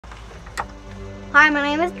Hi, my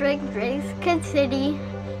name is Drake of Drake's Kid City,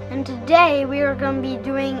 and today we are going to be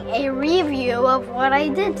doing a review of what I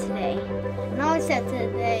did today. I know I said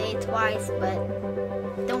today twice,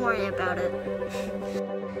 but don't worry about it.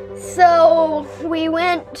 So, we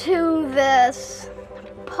went to this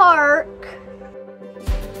park,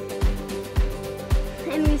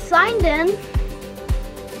 and we signed in.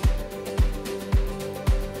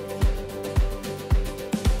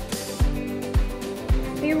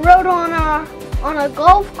 We rode on a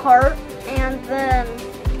golf cart, and then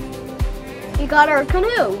we got our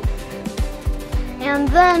canoe, and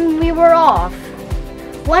then we were off.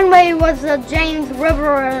 One way was the James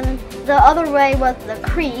River, and the other way was the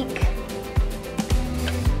creek.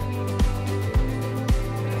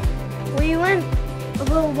 We went a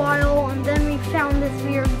little while, and then we found this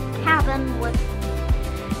weird cabin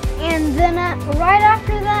and then right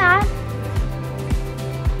after that,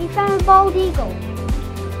 we found a bald eagle.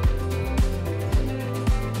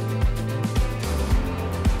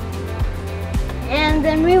 And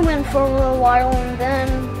then we went for a little while, and then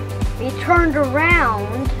we turned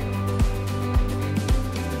around.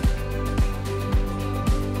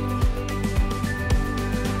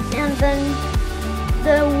 And then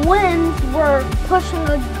the winds were pushing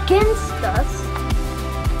against us.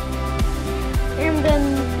 And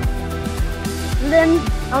then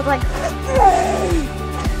I was like,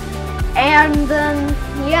 and then,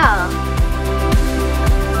 yeah.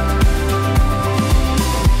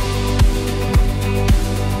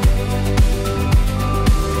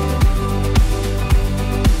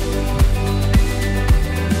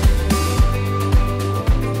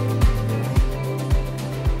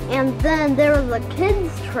 And then there was a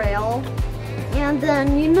kids trail, and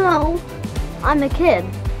then, you know, I'm a kid,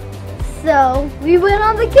 so we went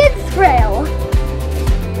on the kids trail.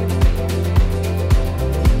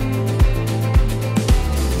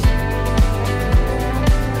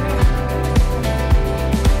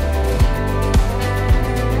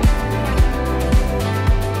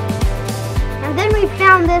 And then we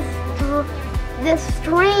found this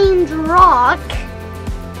strange rock.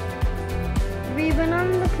 We went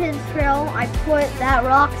on the kids trail. I put that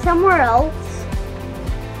rock somewhere else,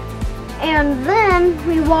 and then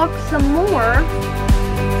we walked some more.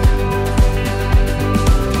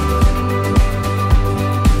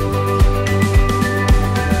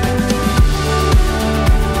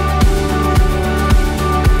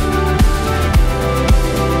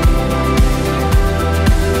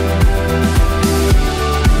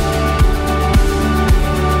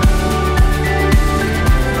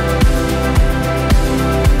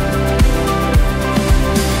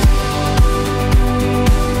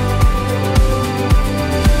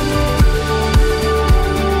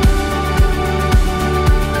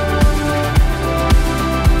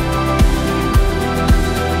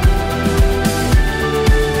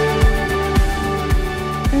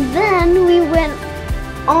 Then we went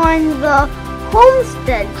on the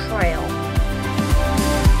Homestead Trail.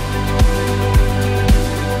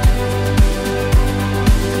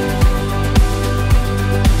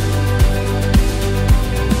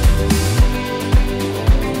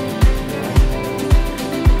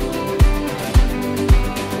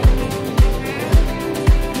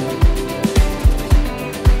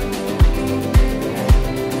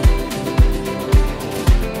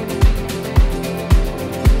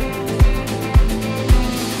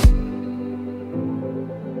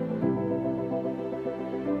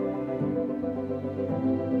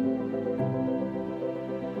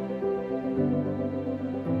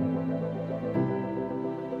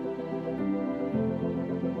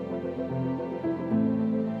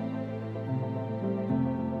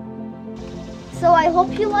 So I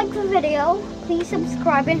hope you liked the video. Please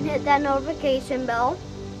subscribe and hit that notification bell.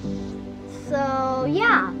 So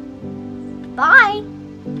yeah, bye.